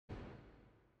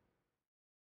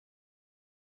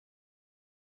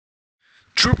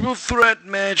Triple threat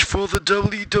match for the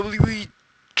WWE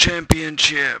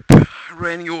Championship.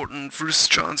 Randy Orton versus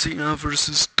John Cena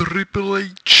versus Triple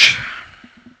H.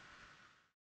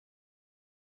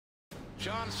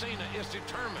 John Cena is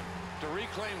determined to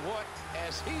reclaim what,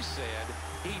 as he said,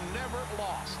 he never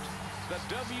lost, the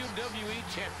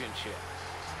WWE Championship.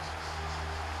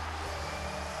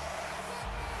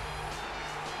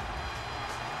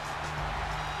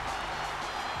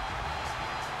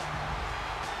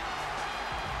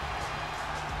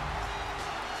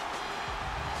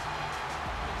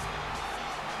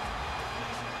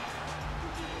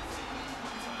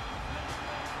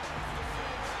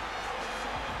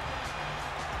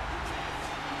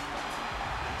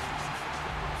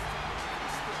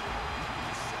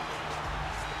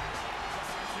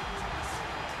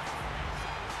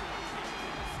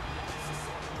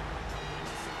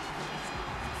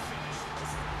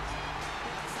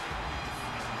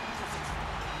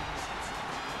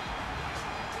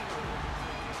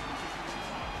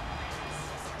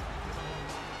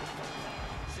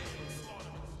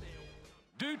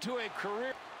 Due to a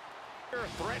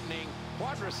career-threatening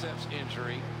quadriceps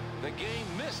injury, the game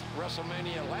missed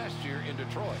WrestleMania last year in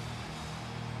Detroit.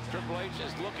 Triple H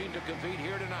is looking to compete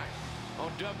here tonight on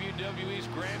WWE's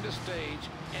grandest stage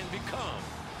and become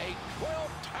a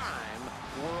 12-time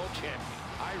world champion.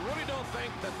 I really don't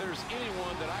think that there's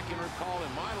anyone that I can recall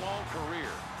in my long career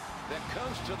that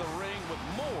comes to the ring with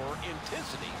more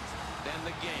intensity than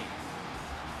the game.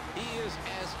 He is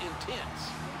as intense,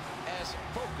 as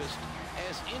focused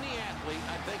as any athlete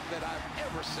I think that I've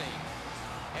ever seen.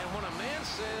 And when a man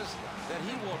says that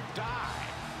he will die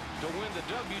to win the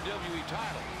WWE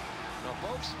title, now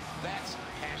folks, that's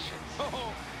passion.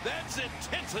 Oh, that's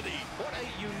intensity. What a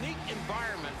unique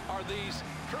environment are these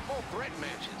triple threat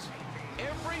matches.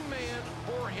 Every man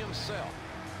for himself.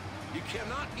 You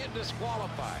cannot get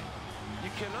disqualified.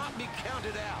 You cannot be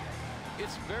counted out.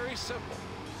 It's very simple.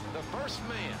 The first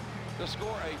man to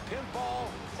score a pinfall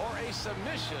or a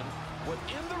submission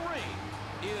within the ring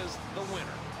is the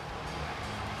winner.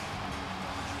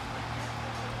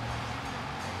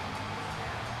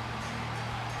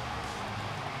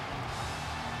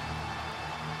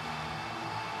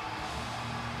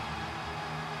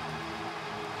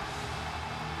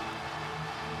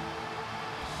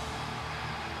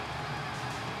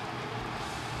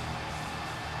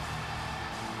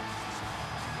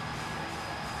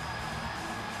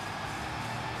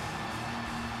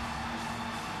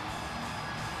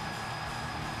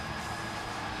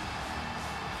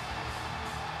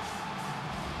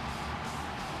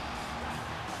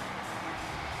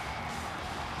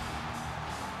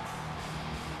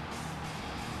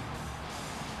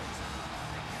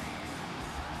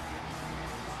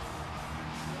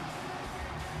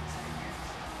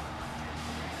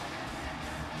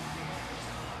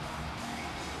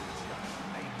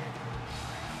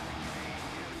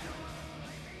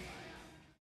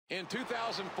 In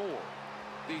 2004,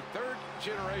 the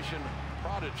third-generation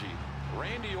prodigy,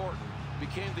 Randy Orton,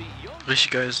 became the youngest Richtig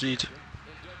geiles Lied.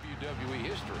 in WWE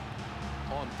history.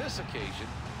 On this occasion,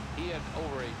 he had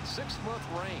over a 6-month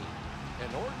reign,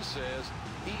 and Orton says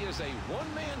he is a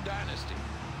one-man dynasty.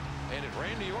 And if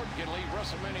Randy Orton can lead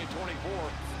WrestleMania 24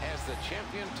 as the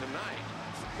champion tonight,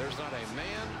 there's not a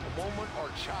man, woman,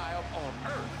 or child on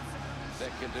earth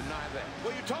that can deny that.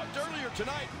 Well, you talked earlier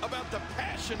tonight about the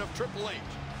passion of Triple H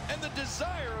and the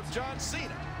desire of John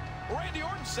Cena. Randy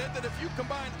Orton said that if you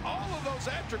combine all of those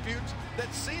attributes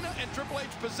that Cena and Triple H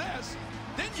possess,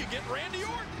 then you get Randy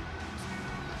Orton.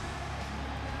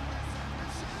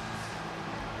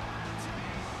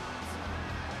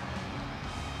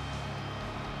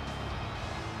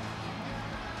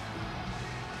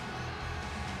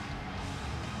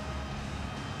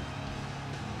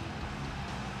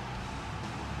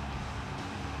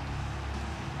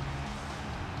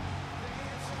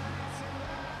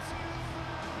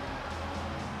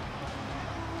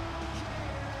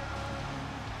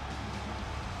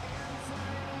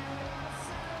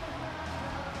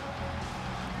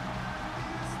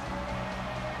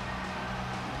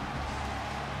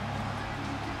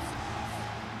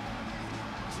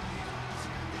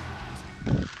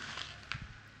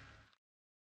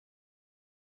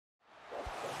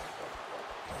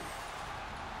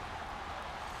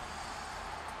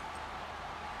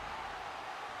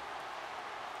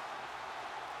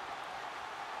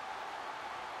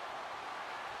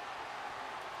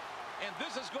 And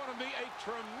this is going to be a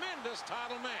tremendous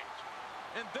title match.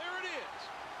 And there it is.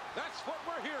 That's what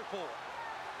we're here for.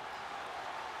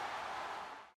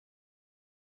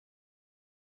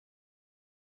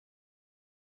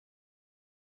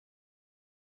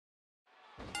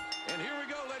 And here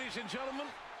we go, ladies and and gentlemen,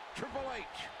 Triple H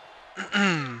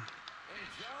and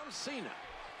John Cena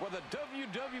for the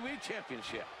WWE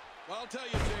Championship. Well, I'll tell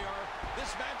you, JR, this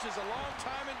match is a long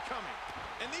time in coming.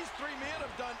 And these three men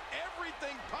have done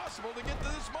everything possible to get to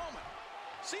this moment.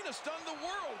 Cena stunned the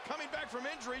world coming back from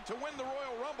injury to win the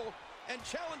Royal Rumble and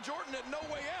challenge Orton at No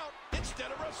Way Out instead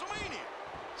of WrestleMania.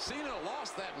 Cena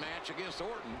lost that match against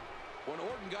Orton when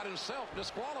Orton got himself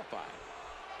disqualified.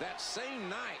 That same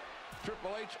night,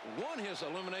 Triple H won his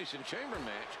Elimination Chamber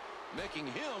match, making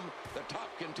him the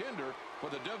top contender for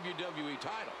the WWE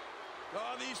title.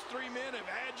 Oh, these three men have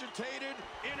agitated,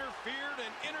 interfered,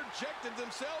 and interjected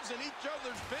themselves in each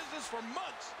other's business for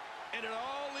months. And it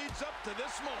all leads up to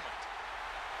this moment.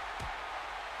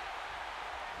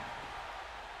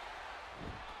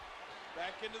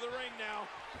 Back into the ring now.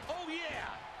 Oh,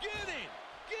 yeah! Get him!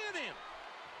 Get him!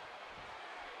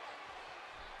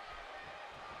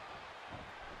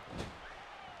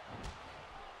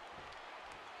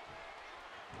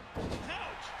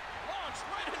 Ouch! Launched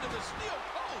right into the steel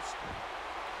post.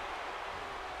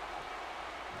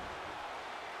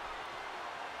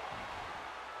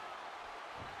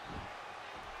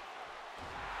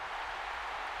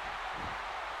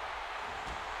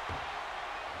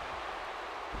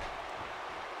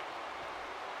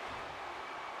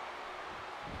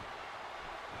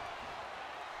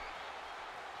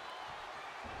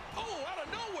 Oh, out of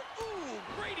nowhere. Ooh,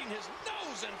 grating his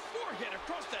nose and forehead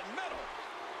across that metal.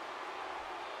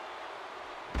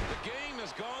 The game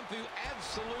has gone through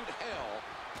absolute hell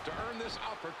to earn this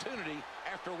opportunity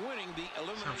after winning the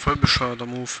elimination. Voll bescheuerter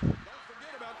Move. Don't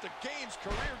forget about the game's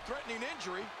career-threatening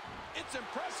injury. It's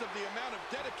impressive the amount of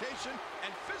dedication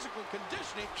and physical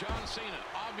conditioning. John Cena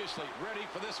obviously ready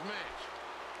for this match.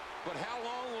 But how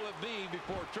long will it be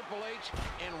before Triple H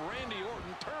and Randy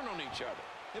Orton turn on each other?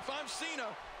 If I'm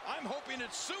Cena, I'm hoping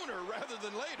it's sooner rather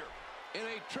than later. In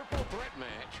a triple threat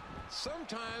match,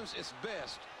 sometimes it's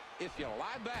best if you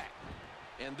lie back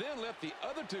and then let the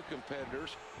other two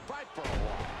competitors fight for a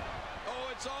while.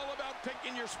 Oh, it's all about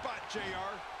picking your spot,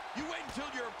 JR. You wait until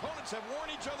your opponents have worn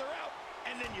each other out,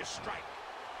 and then you strike.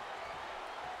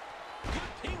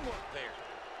 Good teamwork there.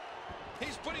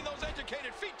 He's putting those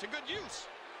educated feet to good use.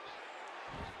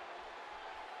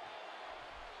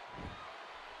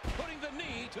 Putting the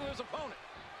knee to his opponent.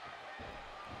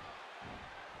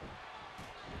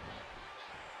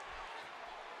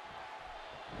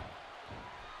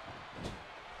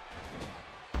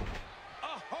 A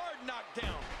hard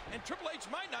knockdown, and Triple H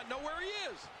might not know where he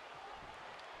is.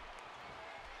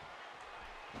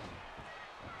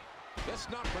 Let's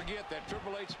not forget that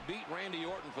Triple H beat Randy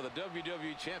Orton for the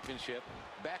WWE Championship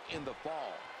back in the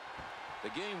fall. The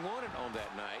game won it on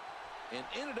that night and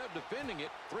ended up defending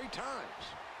it 3 times.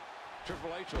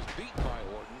 Triple H was beaten by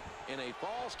Orton in a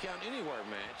Falls Count Anywhere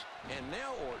match, and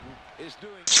now Orton is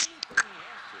doing anything he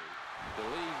has to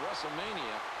leave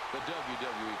WrestleMania the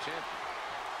WWE Champion.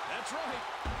 That's right.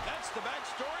 That's the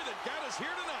backstory that got us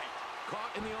here tonight.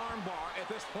 Caught in the armbar at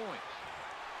this point.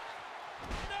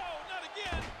 No, not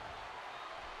again.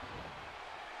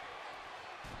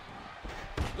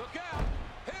 Look out!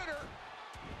 Hit her!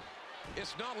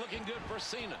 It's not looking good for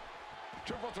Cena.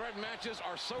 Triple threat matches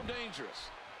are so dangerous.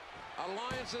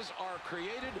 Alliances are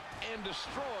created and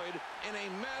destroyed in a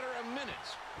matter of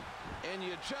minutes. And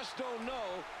you just don't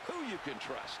know who you can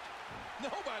trust.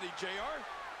 Nobody, JR.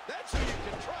 That's who you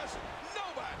can trust.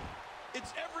 Nobody.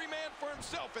 It's every man for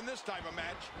himself in this type of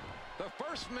match. The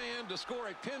first man to score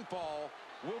a pinfall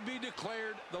will be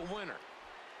declared the winner.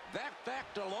 That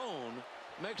fact alone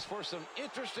makes for some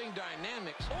interesting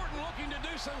dynamics. Orton looking to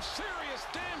do some serious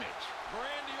damage.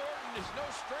 Randy Orton is no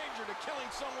stranger to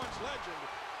killing someone's legend.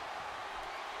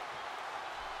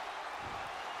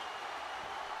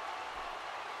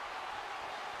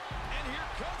 And here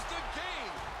comes the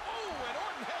game. Oh, and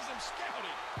Orton has him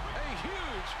scouted. A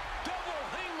huge double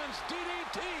hangman's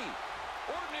DDT.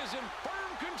 Orton is in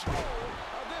firm control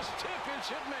of this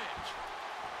championship match.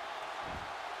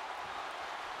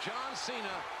 John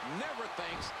Cena never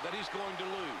thinks that he's going to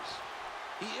lose.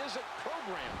 He isn't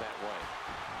programmed that way.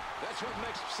 That's what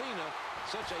makes Cena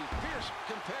such a fierce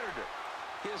competitor.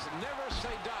 His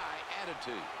never-say-die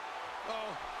attitude.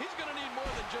 Oh, he's going to need more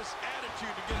than just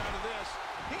attitude to get out of this.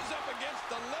 He's up against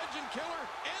the legend killer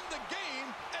and the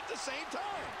game at the same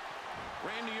time.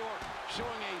 Randy Orton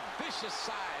showing a vicious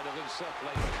side of himself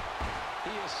lately.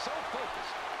 He is so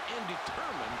focused and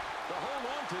determined to hold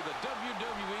on to the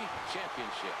WWE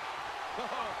Championship.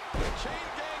 Oh, the chain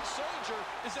gang soldier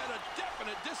is at a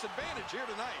definite disadvantage here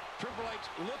tonight. Triple H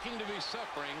looking to be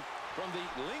suffering from the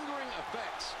lingering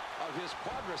effects of his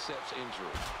quadriceps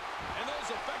injury. And those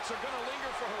effects are going to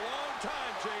linger for a long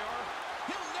time, JR.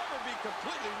 He'll never never be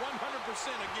completely 100%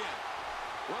 again.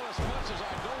 Well, as much as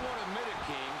I don't want to admit it,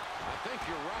 King, I think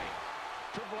you're right.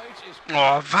 Triple H is...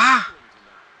 Oh, was?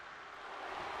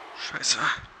 Scheiße.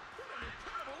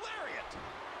 Lariat.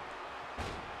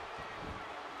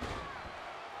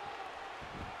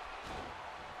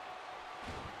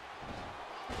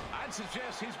 I'd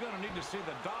suggest he's going to need to see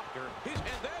the doctor. And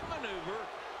that maneuver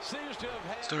seems to have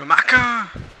had... Ist doch eine Macke.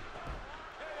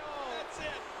 That's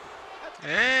it.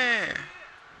 Hey.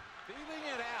 Feeling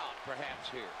it out, perhaps,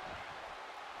 here.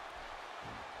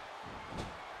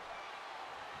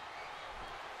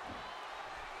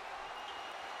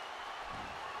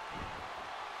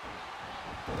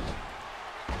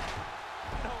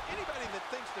 No, anybody that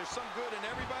thinks there's some good in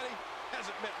everybody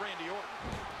hasn't met Randy Orton.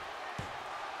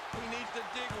 He needs to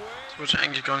dig way. Das wollte ich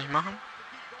eigentlich gar nicht machen.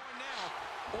 Keep going now.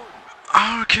 Orton.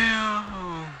 RKO.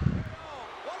 Oh,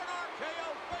 what an RKO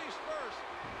face first.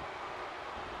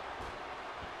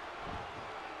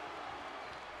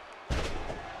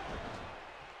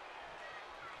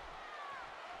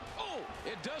 Oh,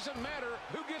 it doesn't matter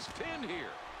who gets pinned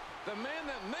here. The man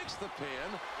that makes the pin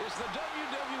is the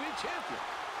WWE champion.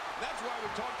 That's why we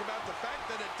talked about the fact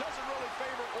that it doesn't really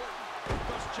favor Orton.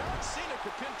 Because John Cena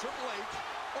could pin Triple H,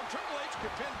 or Triple H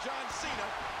could pin John Cena,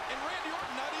 and Randy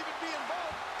Orton not even be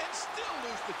involved and still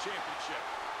lose the championship.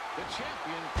 The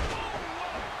champion. Oh,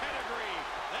 what a pedigree.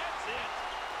 That's it.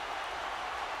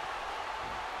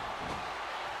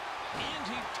 And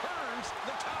he turns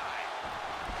the tide.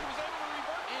 He was able to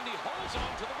revert. And he holds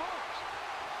on to the ropes.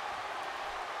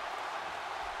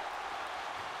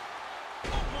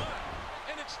 Oh, my.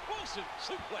 An explosive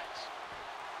suplex.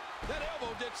 That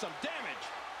elbow did some damage.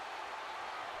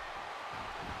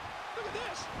 Look at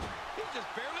this. He's just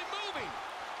barely moving.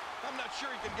 I'm not sure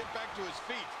he can get back to his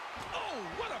feet. Oh,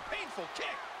 what a painful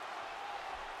kick.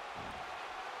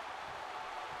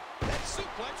 That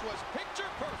suplex was picture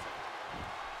perfect.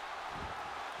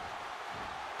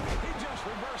 He just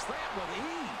reversed that with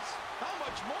ease. How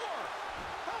much more?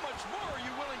 How much more are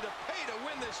you willing to pay to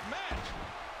win this match?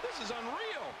 This is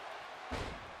unreal.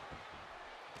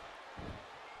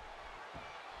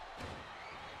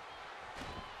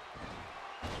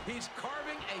 He's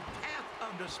carving a path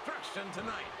of destruction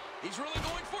tonight. He's really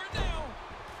going for it now.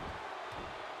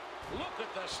 Look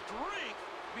at the strength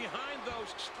behind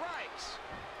those strikes.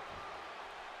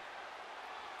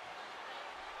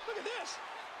 Look at this.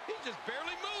 He's just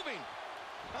barely moving.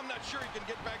 I'm not sure he can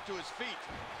get back to his feet.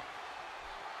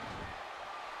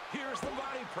 Here's the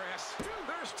body press.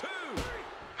 There's two.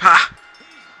 Ha!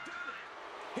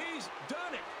 He's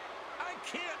done it. I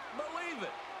can't believe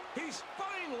it. He's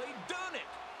finally done it.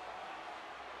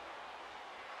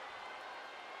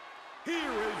 Here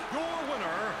is your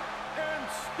winner, and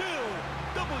still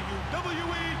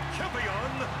WWE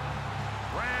Champion,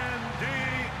 Randy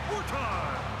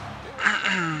Orton.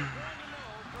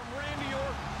 From Randy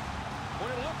Orton,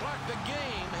 when it looked like the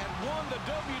game had won the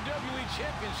WWE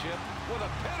Championship with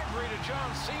a pedigree to John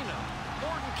Cena,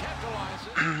 Orton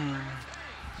capitalizes.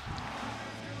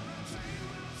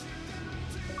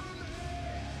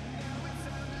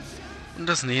 Und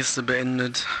das nächste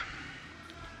beendet.